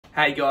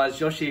Hey guys,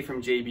 Josh here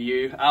from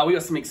GBU. We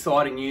got some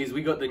exciting news.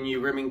 We got the new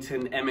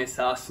Remington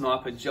MSR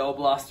Sniper Gel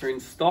Blaster in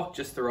stock,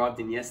 just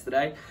arrived in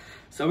yesterday.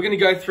 So we're going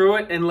to go through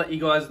it and let you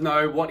guys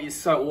know what is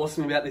so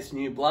awesome about this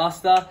new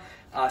blaster.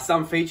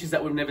 Some features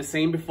that we've never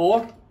seen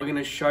before. We're going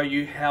to show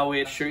you how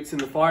it shoots in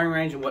the firing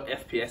range and what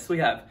FPS we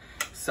have.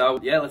 So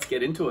yeah, let's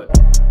get into it.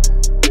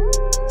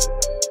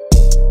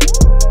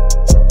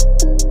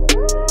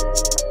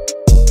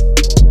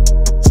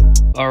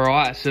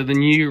 Alright, so the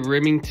new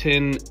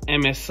Remington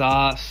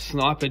MSR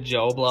Sniper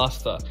Gel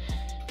Blaster.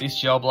 This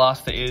gel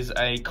blaster is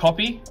a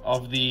copy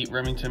of the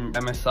Remington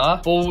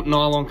MSR. Full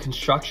nylon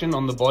construction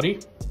on the body.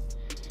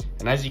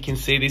 And as you can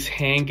see, this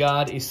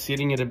handguard is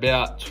sitting at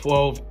about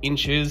 12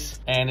 inches.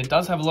 And it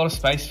does have a lot of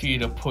space for you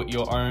to put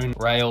your own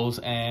rails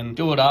and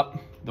do it up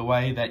the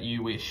way that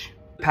you wish.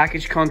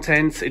 Package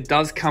contents, it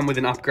does come with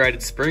an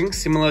upgraded spring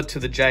similar to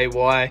the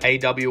JY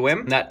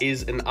AWM. That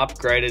is an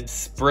upgraded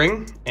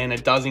spring and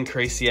it does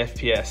increase the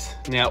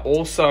FPS. Now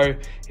also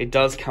it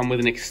does come with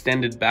an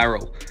extended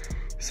barrel.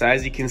 So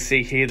as you can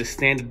see here, the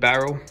standard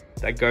barrel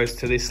that goes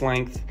to this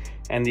length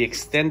and the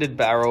extended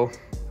barrel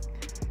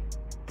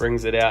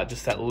brings it out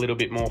just that little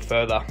bit more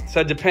further.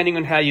 So depending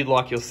on how you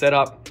like your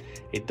setup,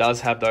 it does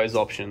have those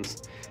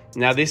options.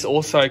 Now this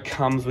also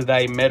comes with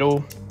a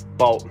metal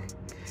bolt.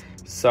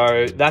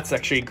 So that's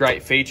actually a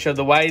great feature.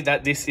 The way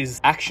that this is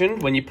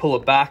actioned, when you pull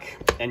it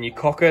back and you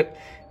cock it,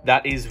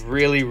 that is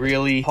really,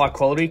 really high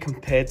quality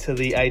compared to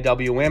the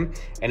AWM,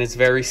 and it's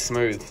very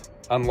smooth,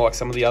 unlike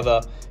some of the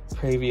other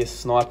previous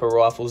sniper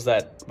rifles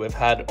that we've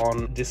had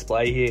on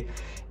display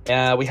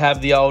here. We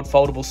have the old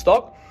foldable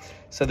stock.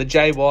 So the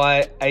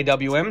JY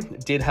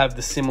AWM did have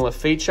the similar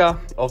feature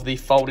of the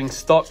folding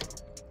stock.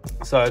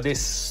 So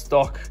this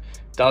stock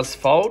does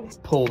fold,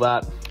 pull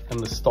that and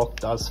the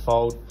stock does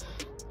fold.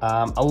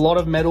 A lot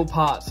of metal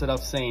parts that I've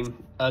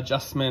seen,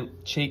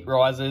 adjustment, cheek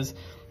risers,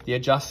 the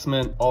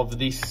adjustment of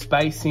the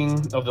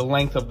spacing of the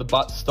length of the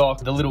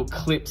buttstock, the little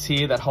clips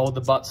here that hold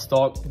the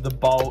buttstock, the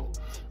bolt,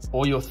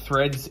 all your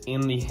threads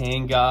in the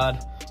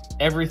handguard,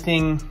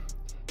 everything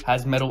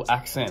has metal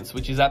accents,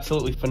 which is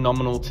absolutely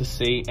phenomenal to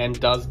see and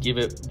does give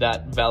it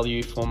that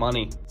value for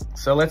money.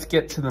 So let's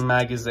get to the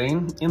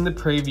magazine. In the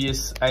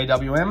previous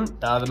AWM,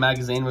 the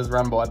magazine was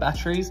run by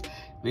batteries.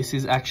 This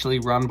is actually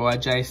run by a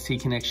JST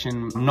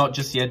connection, not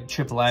just yet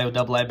AAA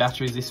or AA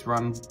batteries, this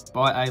run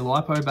by a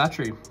LiPo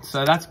battery.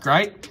 So that's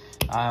great,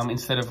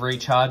 instead of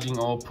recharging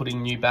or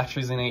putting new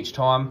batteries in each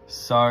time.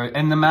 So,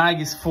 and the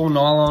mag is full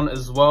nylon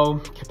as well,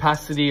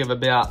 capacity of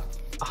about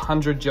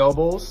 100 gel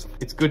balls.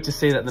 It's good to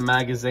see that the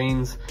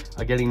magazines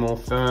are getting more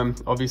firm.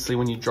 Obviously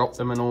when you drop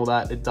them and all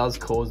that, it does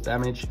cause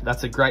damage.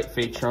 That's a great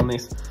feature on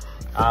this.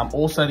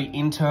 Also the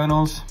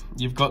internals,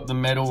 you've got the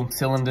metal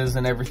cylinders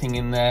and everything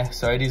in there.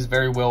 So it is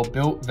very well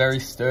built, very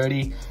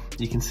sturdy.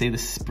 You can see the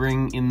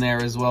spring in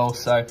there as well.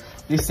 So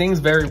this thing's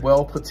very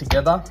well put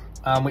together.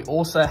 We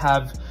also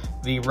have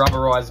the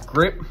rubberized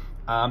grip.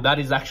 That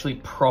is actually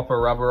proper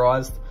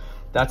rubberized.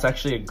 That's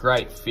actually a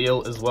great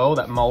feel as well.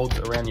 That molds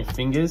around your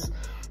fingers.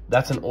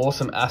 That's an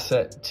awesome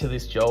asset to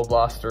this gel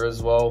blaster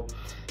as well.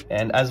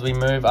 And as we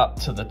move up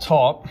to the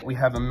top, we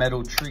have a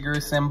metal trigger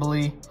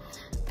assembly.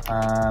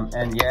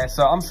 And yeah,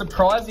 so I'm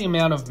surprised the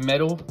amount of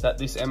metal that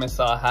this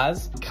MSR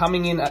has.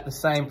 Coming in at the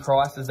same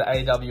price as the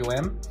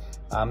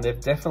AWM, they've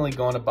definitely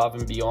gone above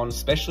and beyond,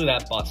 especially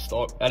that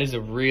buttstock. That is a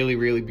really,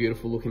 really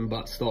beautiful looking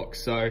buttstock.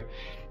 So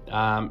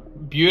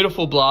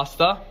beautiful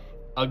blaster.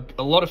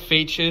 A lot of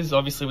features,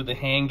 obviously with the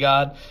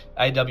handguard.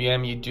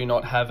 AWM, you do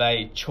not have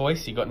a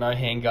choice. You got no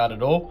handguard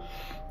at all.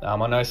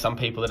 I know some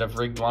people that have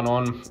rigged one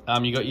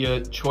on. You got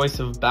your choice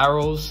of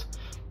barrels.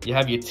 You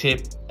have your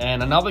tip.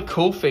 And another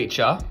cool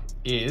feature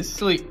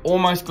is really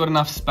almost got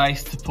enough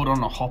space to put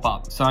on a hop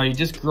up. So you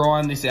just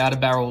grind this outer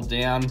barrel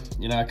down,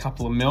 you know, a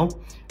couple of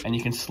mil, and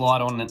you can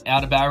slide on an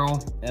outer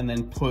barrel and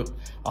then put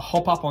a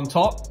hop up on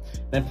top,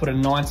 then put a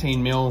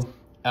 19 mil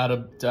out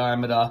of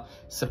diameter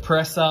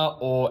suppressor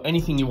or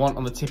anything you want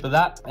on the tip of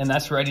that, and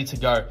that's ready to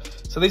go.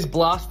 So this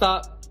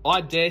blaster,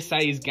 I dare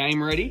say, is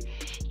game ready.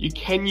 You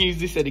can use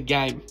this at a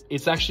game.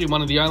 It's actually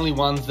one of the only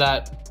ones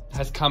that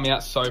has come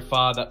out so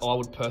far that I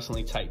would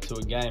personally take to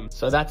a game.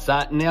 So that's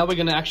that. Now we're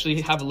gonna actually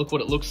have a look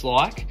what it looks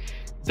like.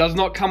 Does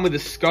not come with a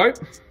scope,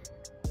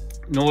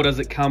 nor does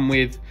it come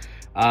with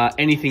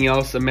anything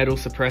else, a metal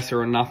suppressor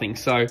or nothing.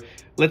 So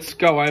let's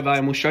go over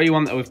and we'll show you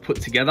one that we've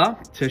put together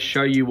to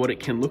show you what it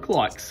can look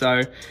like.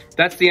 So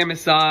that's the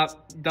MSR.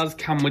 It does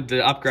come with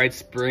the upgrade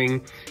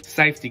spring,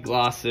 safety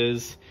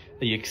glasses,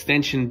 the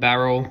extension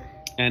barrel,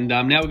 and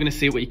now we're going to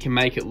see what you can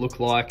make it look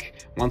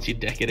like once you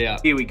deck it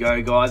out. Here we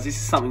go, guys. This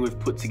is something we've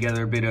put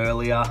together a bit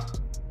earlier.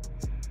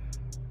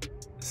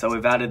 So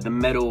we've added the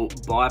metal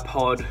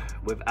bipod,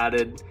 we've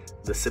added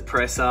the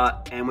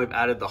suppressor, and we've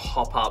added the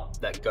hop up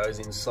that goes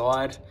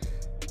inside.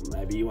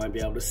 Maybe you won't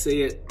be able to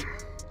see it.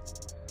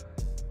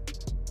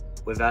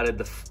 We've added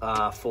the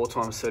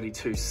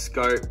 4x32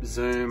 scope,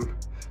 zoom.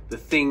 The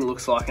thing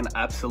looks like an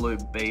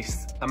absolute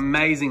beast.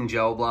 Amazing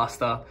gel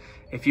blaster.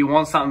 If you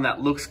want something that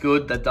looks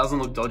good, that doesn't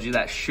look dodgy,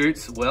 that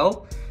shoots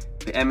well,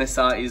 the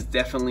MSR is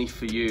definitely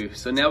for you.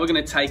 So now we're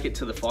gonna take it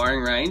to the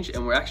firing range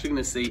and we're actually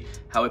gonna see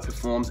how it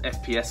performs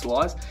FPS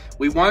wise.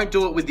 We won't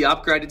do it with the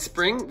upgraded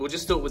spring, we'll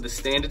just do it with the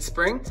standard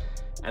spring,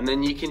 and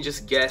then you can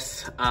just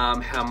guess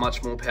how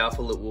much more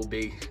powerful it will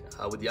be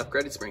with the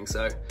upgraded spring.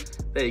 So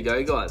there you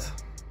go, guys.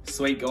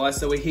 Sweet, guys,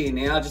 so we're here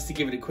now just to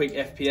give it a quick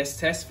FPS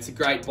test. It's a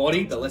great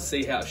body, but let's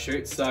see how it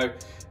shoots. So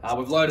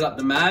we've loaded up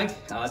the mag.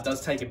 It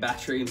does take a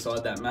battery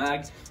inside that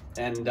mag.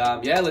 And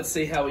yeah, let's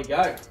see how we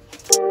go.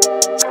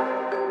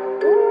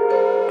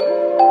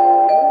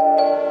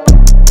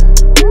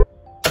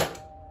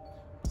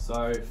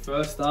 So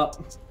first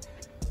up,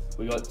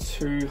 we got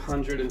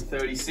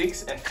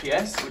 236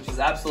 FPS, which is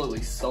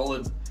absolutely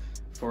solid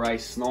for a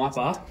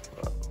sniper.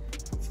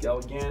 Let's go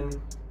again.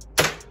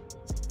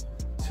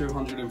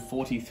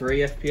 243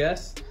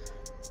 FPS.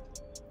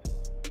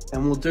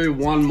 And we'll do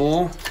one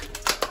more.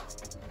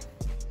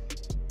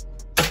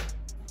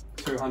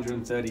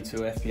 232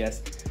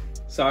 FPS.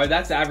 So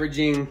that's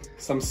averaging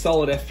some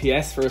solid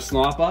FPS for a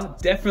sniper.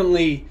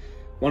 Definitely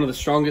one of the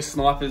strongest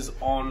snipers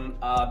on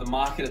the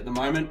market at the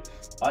moment.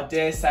 I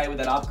dare say with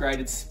that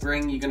upgraded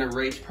spring, you're gonna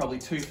reach probably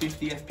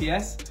 250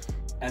 FPS.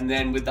 And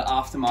then with the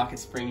aftermarket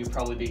spring, you'll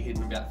probably be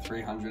hitting about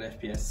 300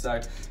 FPS.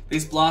 So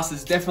this blaster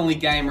is definitely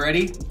game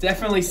ready.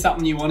 Definitely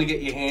something you wanna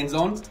get your hands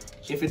on.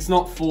 If it's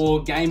not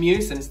for game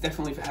use, and it's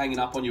definitely for hanging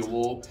up on your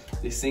wall.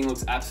 This thing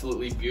looks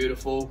absolutely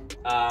beautiful.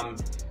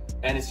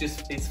 And its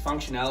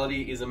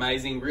functionality is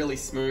amazing, really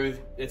smooth.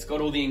 It's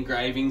got all the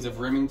engravings of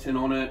Remington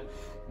on it,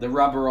 the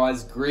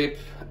rubberized grip,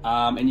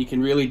 and you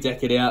can really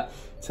deck it out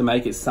to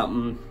make it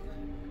something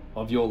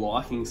of your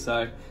liking.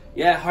 So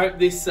yeah, hope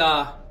this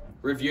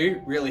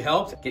review really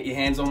helped. Get your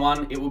hands on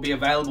one. It will be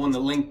available in the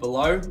link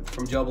below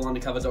from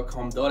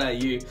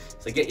gelballundercover.com.au.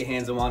 So get your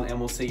hands on one and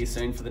we'll see you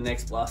soon for the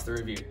next blaster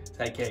review.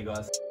 Take care,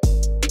 guys.